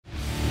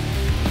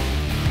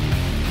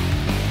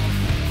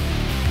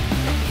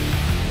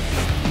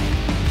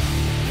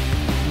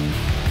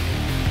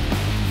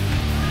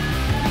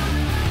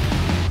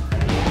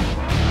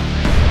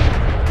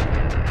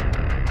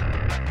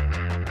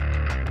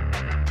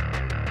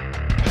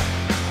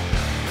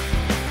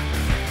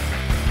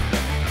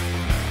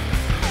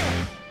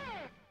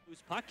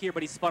puck here,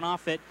 but he spun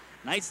off it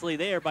nicely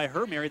there by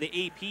Hermary,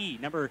 the AP,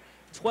 number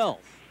 12.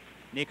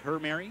 Nick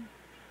Hermary,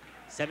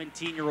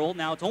 17-year-old.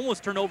 Now it's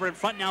almost turned over in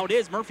front. Now it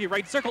is. Murphy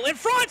right circle in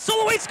front.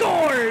 Soloway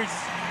scores!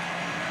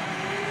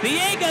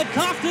 Biega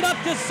coughed it up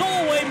to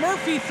Soloway.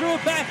 Murphy threw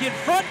it back in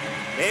front.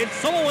 And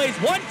Soloway's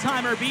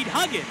one-timer beat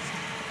Huggins.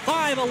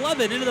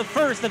 5-11 into the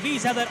first. The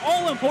Vees have that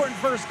all-important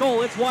first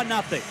goal. It's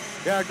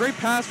 1-0. Yeah, great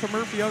pass from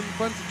Murphy out in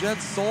front to Jed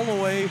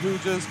Soloway, who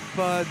just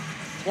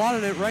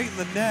plotted it right in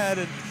the net.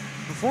 And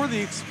before the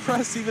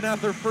Express even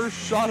have their first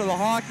shot of the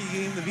hockey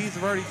game, the Vees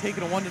have already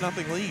taken a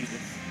 1-0 lead.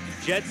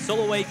 Jed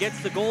Soloway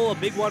gets the goal, a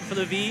big one for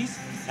the Vees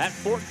at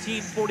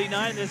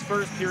 14:49 in this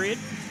first period.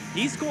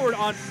 He scored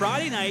on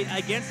Friday night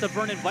against the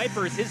Vernon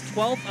Vipers, his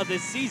 12th of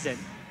this season,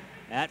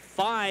 at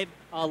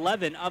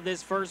 5:11 of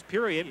this first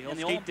period. He'll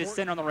skate to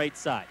center on the right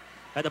side.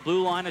 At the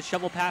blue line, a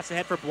shovel pass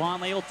ahead for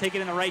Blondelay. He'll take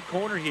it in the right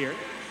corner here,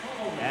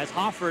 as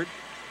Hofford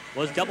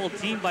was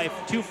double-teamed by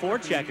two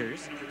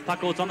forecheckers.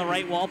 Puck goes on the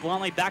right wall.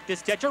 Blondelay back to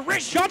Stetcher.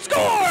 Wrist shot,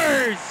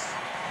 scores!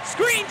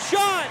 Screen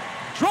shot,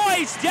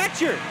 Troy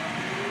Stetcher.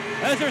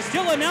 As they're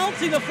still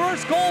announcing the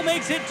first goal,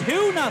 makes it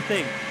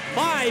 2-0.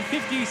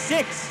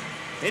 5:56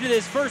 into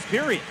this first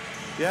period.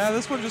 Yeah,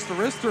 this one just a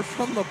wrister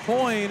from the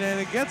point, and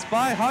it gets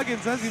by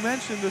Huggins, as you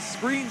mentioned, the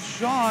screen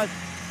shot.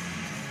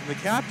 And the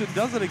captain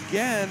does it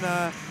again.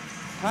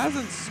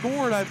 Hasn't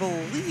scored, I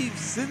believe,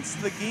 since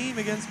the game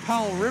against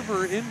Powell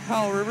River in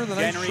Powell River, the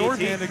nice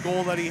shorthanded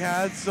goal that he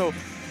had. So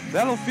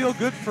that'll feel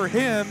good for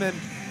him. And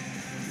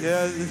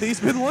yeah,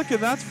 he's been looking,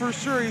 that's for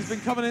sure. He's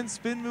been coming in,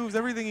 spin moves,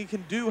 everything he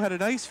can do. Had a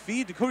nice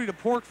feed to Cody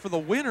DePork for the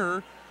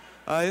winner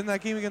in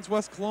that game against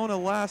West Kelowna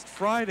last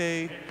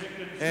Friday,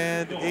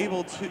 and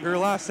able to, or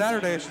last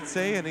Saturday, I should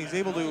say, and he's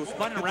able to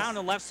spun around in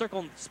the left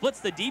circle and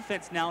splits the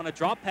defense now in a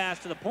drop pass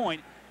to the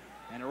point,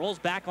 and it rolls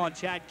back on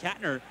Chad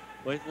Katner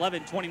with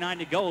 11:29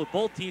 to go.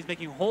 Both teams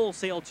making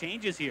wholesale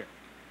changes here.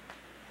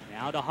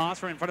 Now to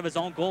Hosmer in front of his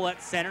own goal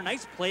at center.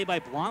 Nice play by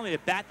Blondelay to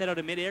bat that out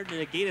of midair to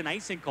negate an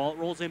icing call. It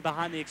rolls in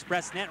behind the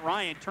Express net.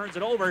 Ryan turns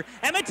it over,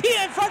 and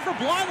Mattia in front for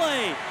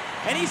Blondelay,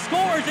 and he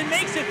scores and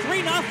makes it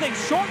 3-0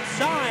 short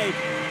side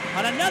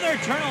on another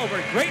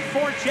turnover. Great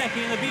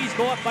forechecking, and the Vees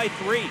go up by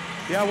 3.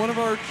 Yeah, one of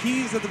our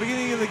keys at the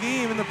beginning of the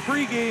game in the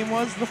pregame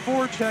was the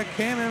forecheck.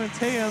 Cam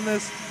Mattia on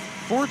this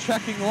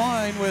forechecking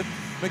line with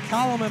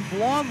McCallum and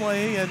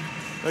Blondelay, and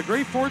a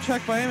great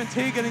forecheck by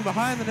Amante getting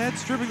behind the net,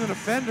 stripping the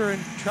defender,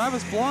 and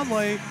Travis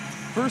Blondelay,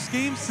 first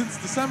game since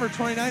December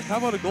 29th. How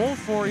about a goal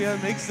for you?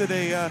 Makes it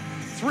a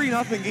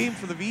 3-0 game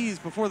for the Vees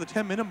before the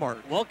 10-minute mark.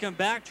 Welcome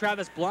back,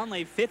 Travis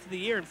Blondelay, 5th of the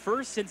year and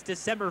first since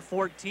December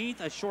 14th.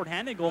 A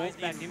shorthanded goal.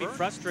 Back to be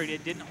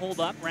frustrated, didn't hold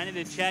up, ran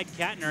into Chad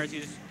Katner as he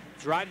was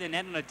driving the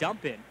net on a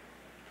dump in.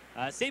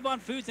 Save-On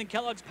Foods and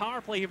Kellogg's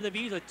power play here for the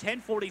Vees with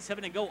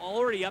 10:47 to go,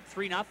 already up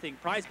 3-0.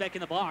 Prize back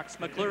in the box.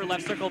 McClure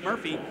left circle,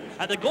 Murphy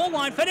at the goal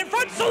line, fed in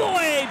front,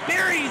 Soloway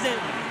buries it.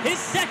 His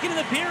second of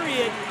the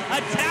period,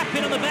 a tap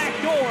in on the back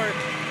door.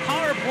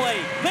 Power play,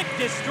 quick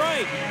to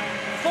strike.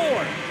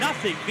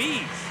 4-0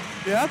 Vees.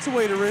 Yeah, that's a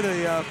way to rid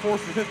a 4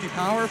 for 50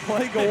 power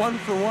play. Go 1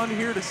 for 1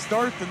 here to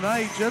start the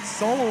night. Jed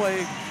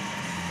Soloway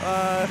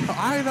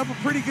eyeing up a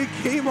pretty good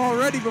game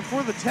already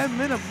before the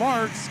 10-minute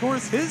mark.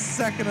 Scores his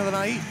second of the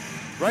night.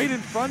 Right in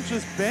front,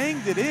 just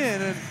banged it in,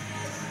 and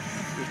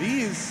the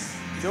Vees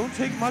don't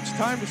take much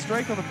time to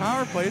strike on the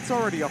power play. It's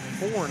already a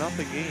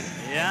 4-0 game.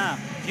 Yeah,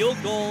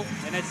 field goal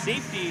and a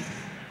safety,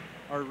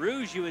 or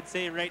rouge you would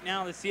say right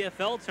now in the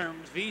CFL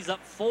terms. Vees up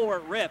 4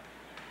 at rip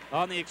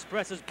on the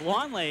Express's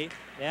Blondelay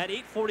at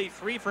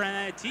 8:43 for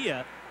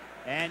Anatia.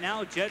 And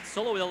now Jed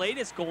Soloway, the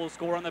latest goal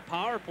scorer on the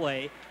power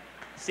play.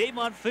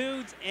 Save-On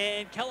Foods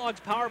and Kellogg's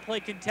power play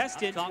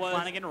contestant was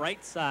Flanagan,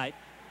 right side.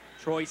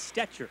 Troy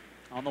Stetcher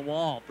on the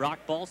wall. Brock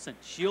Balson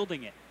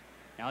shielding it.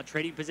 Now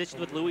trading position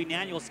with Louis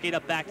Nanuel. Skate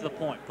up back to the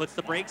point. Puts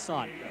the brakes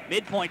on.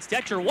 Midpoint,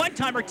 Stetcher,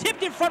 one-timer,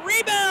 tipped in front,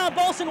 rebound.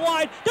 Balson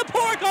wide.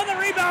 DePork on the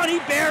rebound. He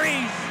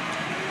buries.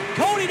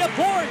 Cody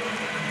DePork.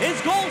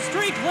 His goal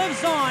streak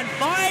lives on.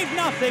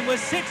 5-0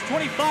 with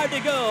 6:25 to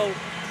go.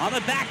 On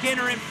the back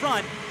ender in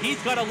front,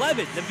 he's got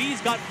 11. The Vees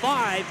got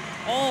 5.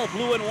 All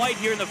blue and white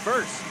here in the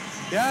first.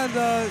 Yeah,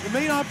 and it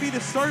may not be to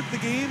start the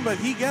game, but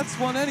he gets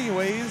one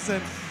anyways.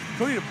 And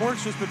Cody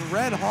DePork's just been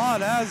red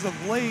hot as of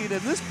late, and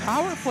this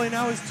power play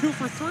now is 2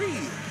 for 3.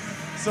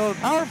 So the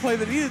power play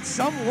that needed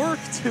some work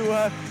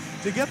to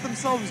get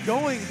themselves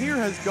going here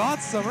has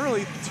got some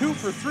early. 2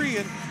 for 3,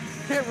 and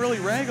can't really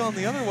rag on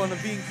the other one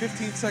of being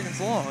 15 seconds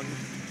long.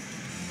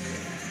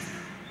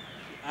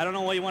 I don't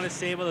know what you want to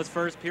say about this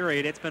first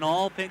period. It's been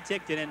all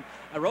Penticton, and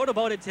I wrote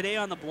about it today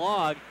on the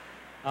blog,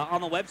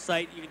 on the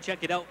website. You can check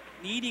it out.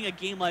 Needing a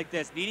game like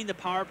this, needing the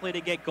power play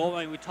to get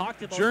going. We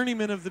talked about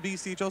journeyman of the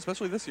BCHL,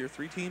 especially this year.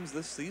 3 teams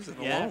this season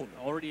alone.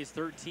 Already his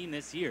 3rd team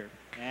this year.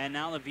 And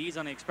now the Vees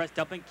on the Express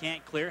dumping,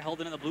 can't clear. Held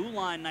into the blue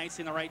line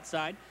nicely on the right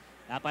side.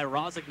 That by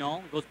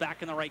Rosignol. Goes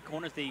back in the right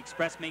corner as the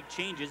Express make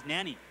changes.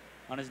 Nanny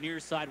on his near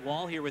side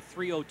wall here with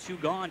 3:02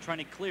 gone, trying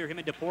to clear. Him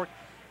and DePork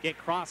get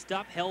crossed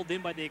up, held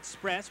in by the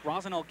Express.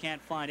 Rosignol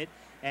can't find it.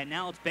 And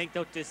now it's banked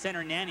out to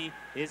center. Nanny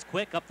is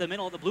quick up the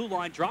middle of the blue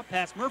line. Drop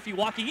pass. Murphy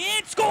walking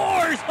in.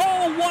 Scores!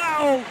 Oh,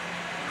 wow!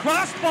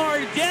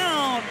 Crossbar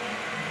down.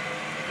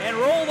 And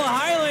roll the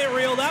highlight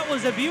reel. That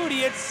was a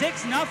beauty. It's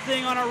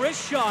 6-0 on a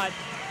wrist shot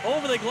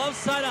over the glove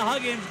side of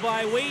Huggins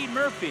by Wade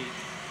Murphy.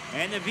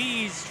 And the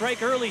Vees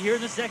strike early here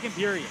in the second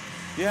period.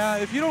 Yeah,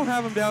 if you don't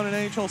have him down in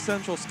NHL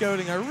Central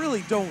Scouting, I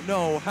really don't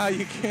know how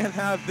you can't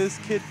have this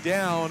kid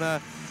down.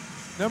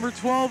 Number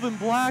 12 in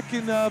black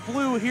and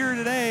blue here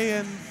today,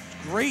 and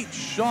great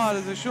shot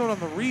as I showed on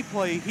the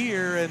replay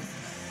here, and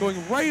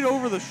going right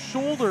over the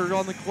shoulder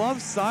on the glove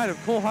side of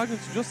Cole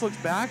Huggins, who just looks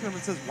back at him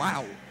and says,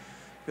 wow.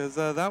 Because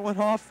that went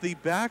off the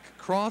back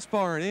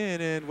crossbar and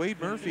in, and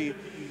Wade Murphy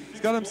has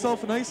got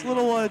himself a nice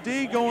little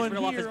day going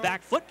here. Off his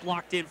back foot,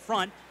 blocked in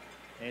front.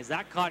 As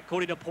that caught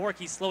Cody DePork,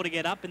 he's slow to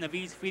get up, and the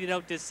Vees feed it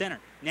out to center.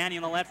 Nanny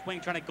on the left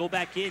wing trying to go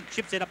back in,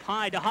 chips it up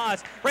high to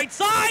Haas. Right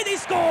side, they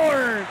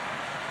score!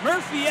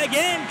 Murphy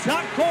again,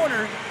 top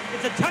corner.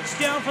 It's a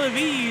touchdown for the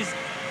Vees.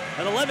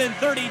 At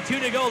 11:32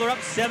 to go, they're up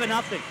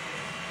 7-0.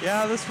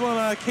 Yeah, this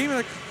one came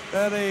at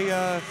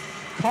a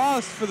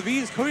cost for the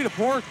Vees. Cody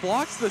DePork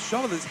blocks the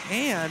shot with his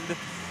hand.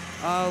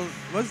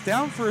 Was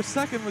down for a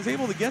second, was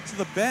able to get to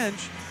the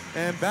bench,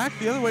 and back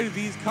the other way to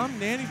Vees come.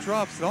 Nanny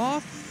drops it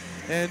off.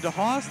 And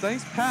DeHaas,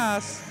 nice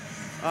pass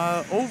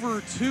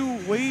over to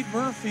Wade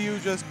Murphy, who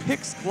just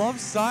picks glove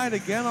side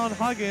again on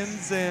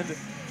Huggins. And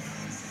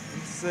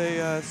it's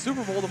a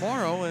Super Bowl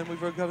tomorrow, and we've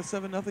got a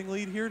 7-0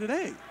 lead here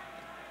today.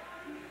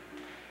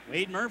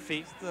 Wade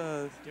Murphy.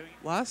 The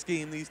last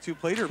game these two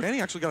played, Manny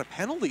actually got a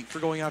penalty for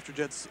going after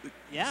Jets.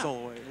 Yeah,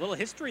 a little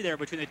history there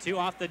between the two.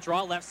 Off the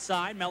draw, left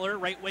side, Miller,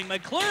 right wing,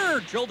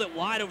 McClure drilled it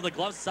wide over the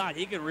glove side.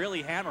 He can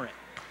really hammer it.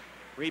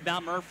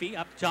 Rebound Murphy,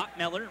 up top,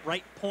 Miller,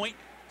 right point.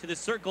 To the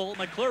circle,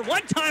 McClure,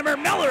 one-timer,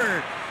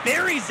 Miller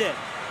buries it,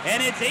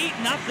 and it's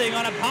 8-0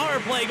 on a power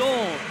play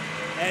goal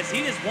as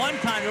he just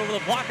one-timed over the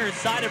blocker's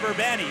side of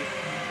Urbani.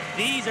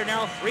 These are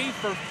now 3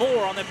 for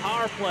 4 on the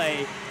power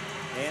play,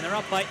 and they're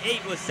up by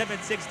 8 with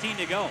 7:16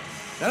 to go.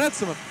 That had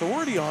some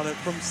authority on it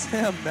from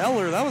Sam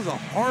Miller. That was a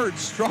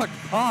hard-struck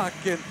puck,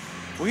 and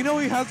we know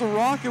he has a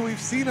rocket. We've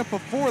seen it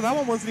before. That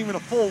one wasn't even a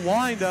full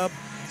wind-up.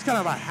 It's kind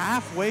of a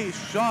halfway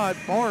shot,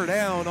 bar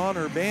down on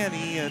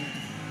Urbani, and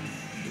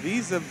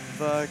these have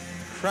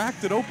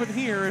cracked it open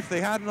here if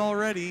they hadn't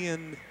already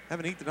and have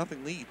an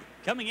 8-0 lead.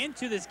 Coming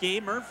into this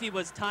game, Murphy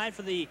was tied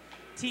for the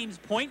team's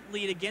point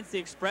lead against the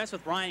Express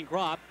with Ryan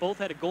Gropp. Both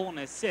had a goal and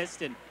an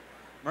assist, and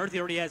Murphy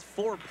already has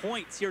 4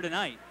 points here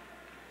tonight.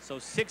 So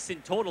 6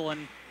 in total,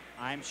 and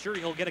I'm sure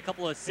he'll get a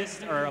couple of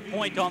assists or a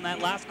point on that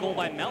last goal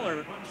by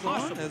Miller.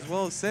 Possibly. As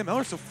well as Sam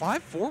Miller, so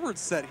 5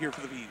 forwards set here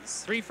for the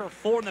Vees. 3 for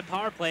 4 in the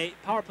power play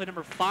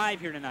number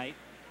 5 here tonight.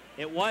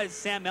 It was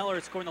Sam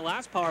Miller scoring the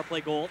last power play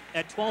goal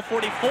at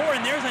 12:44,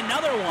 and there's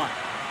another one.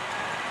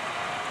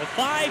 With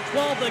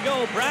 5:12 to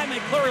go, Brad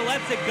McClure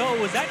lets it go.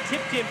 Was that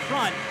tipped in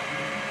front?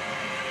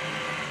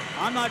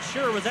 I'm not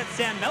sure. Was that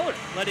Sam Miller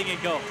letting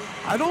it go?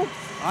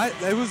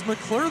 It was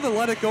McClure that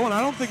let it go, and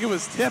I don't think it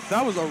was tipped.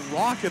 That was a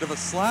rocket of a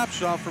slap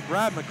shot for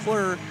Brad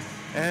McClure,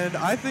 and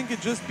I think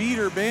it just beat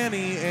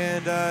Urbani,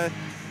 and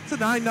it's a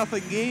 9-0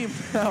 game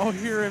now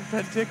here in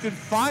Penticton.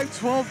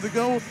 5:12 to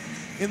go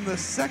in the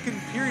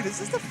second period. Is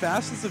this the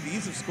fastest the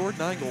Vees have scored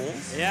 9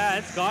 goals? Yeah,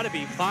 it's got to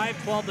be.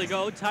 5:12 to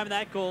go. Time of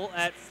that goal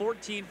at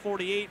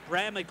 14:48.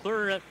 Brad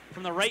McClure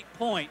from the right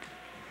point.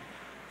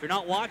 If you're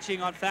not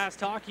watching on Fast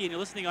Hockey and you're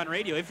listening on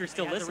radio, if you're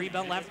still listening, the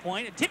rebound left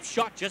point. A tip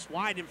shot just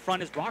wide in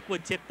front as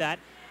Rockwood tipped that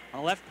on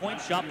a left point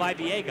shot by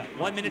Biega.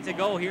 1 minute to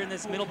go here in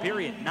this middle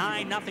period.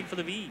 9-0 for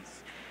the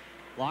Vees.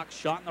 Block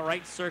shot in the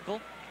right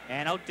circle.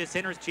 And out to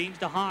center is James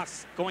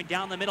DeHaas going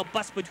down the middle,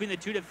 bust between the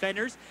two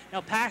defenders. Now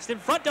passed in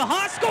front,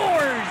 DeHaas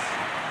scores!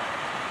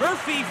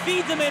 Murphy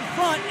feeds him in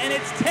front, and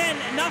it's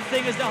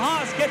 10-0 as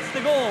DeHaas gets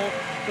the goal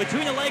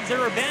between the legs of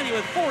Urbani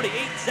with 48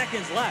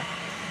 seconds left.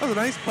 That was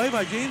a nice play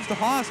by James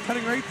DeHaas,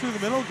 cutting right through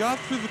the middle, got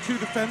through the two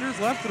defenders,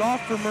 left it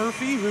off for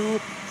Murphy, who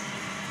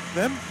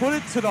then put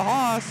it to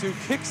DeHaas, who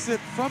kicks it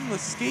from the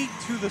skate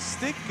to the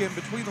stick and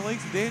between the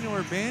legs of Daniel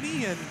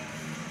Urbani, and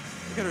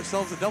we got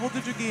ourselves a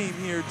double-digit game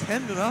here,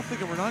 10-0,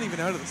 and we're not even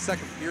out of the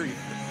second period.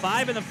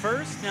 5 in the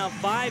first, now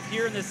 5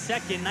 here in the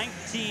second,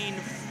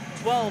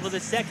 19-12 of the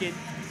second.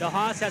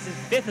 DeHaas has his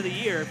 5th of the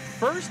year,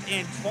 first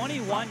in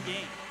 21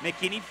 games.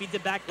 McKinney feeds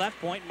it back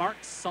left point,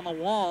 marks on the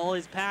wall,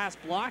 his pass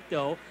blocked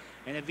though,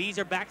 and the Vees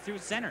are back through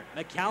center.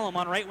 McCallum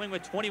on right wing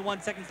with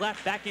 21 seconds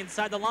left, back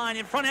inside the line,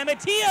 in front of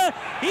Matia,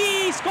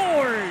 he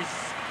scores!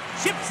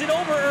 Chips it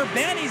over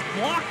Urbani's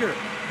blocker.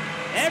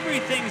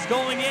 Everything's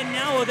going in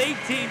now with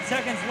 18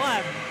 seconds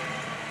left.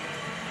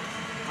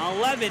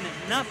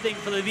 11-0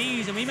 for the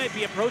Vees, and we might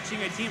be approaching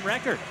a team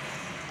record.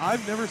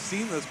 I've never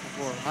seen this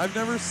before. I've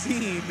never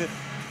seen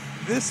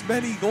this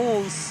many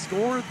goals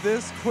scored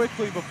this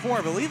quickly before.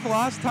 I believe the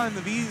last time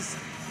the Vees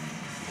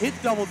hit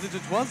double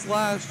digits was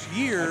last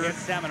year.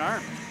 Against Salmon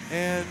Arm.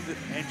 And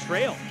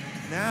Trail.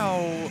 Now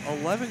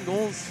 11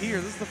 goals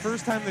here. This is the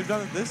first time they've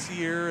done it this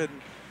year,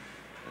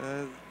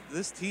 and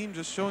this team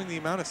just showing the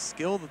amount of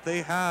skill that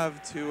they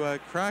have to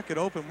crack it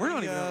open. We're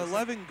not even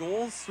 11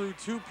 goals through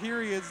 2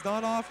 periods.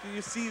 Not often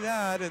you see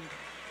that, and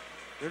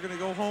they're going to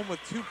go home with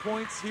 2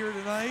 points here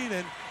tonight,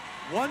 and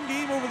 1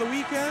 game over the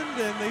weekend,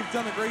 and they've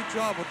done a great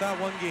job with that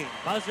 1 game.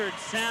 Buzzard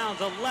sounds,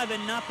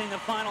 11-0 the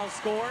final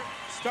score.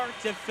 Start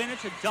to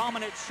finish, a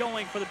dominant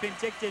showing for the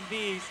Penticton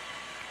Vees.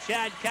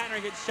 Chad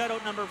Kattner gets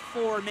shutout number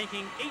 4,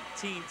 making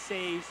 18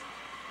 saves.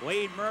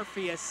 Wade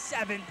Murphy, a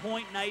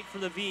 7-point night for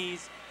the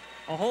Vees.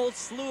 A whole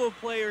slew of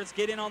players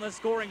get in on the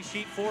scoring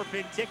sheet for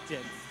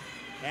Penticton.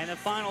 And the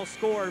final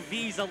score,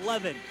 Vees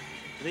 11,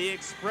 the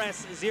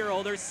Express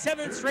 0. Their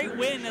 7th straight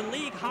win, a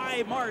league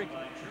high mark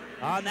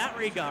on that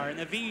regard. And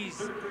the Vees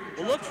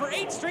will look for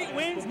 8 straight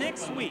wins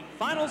next week.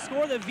 Final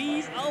score, the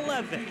Vees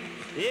 11,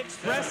 the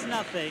Express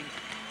nothing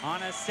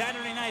on a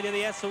Saturday night of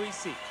the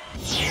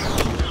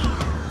SOEC.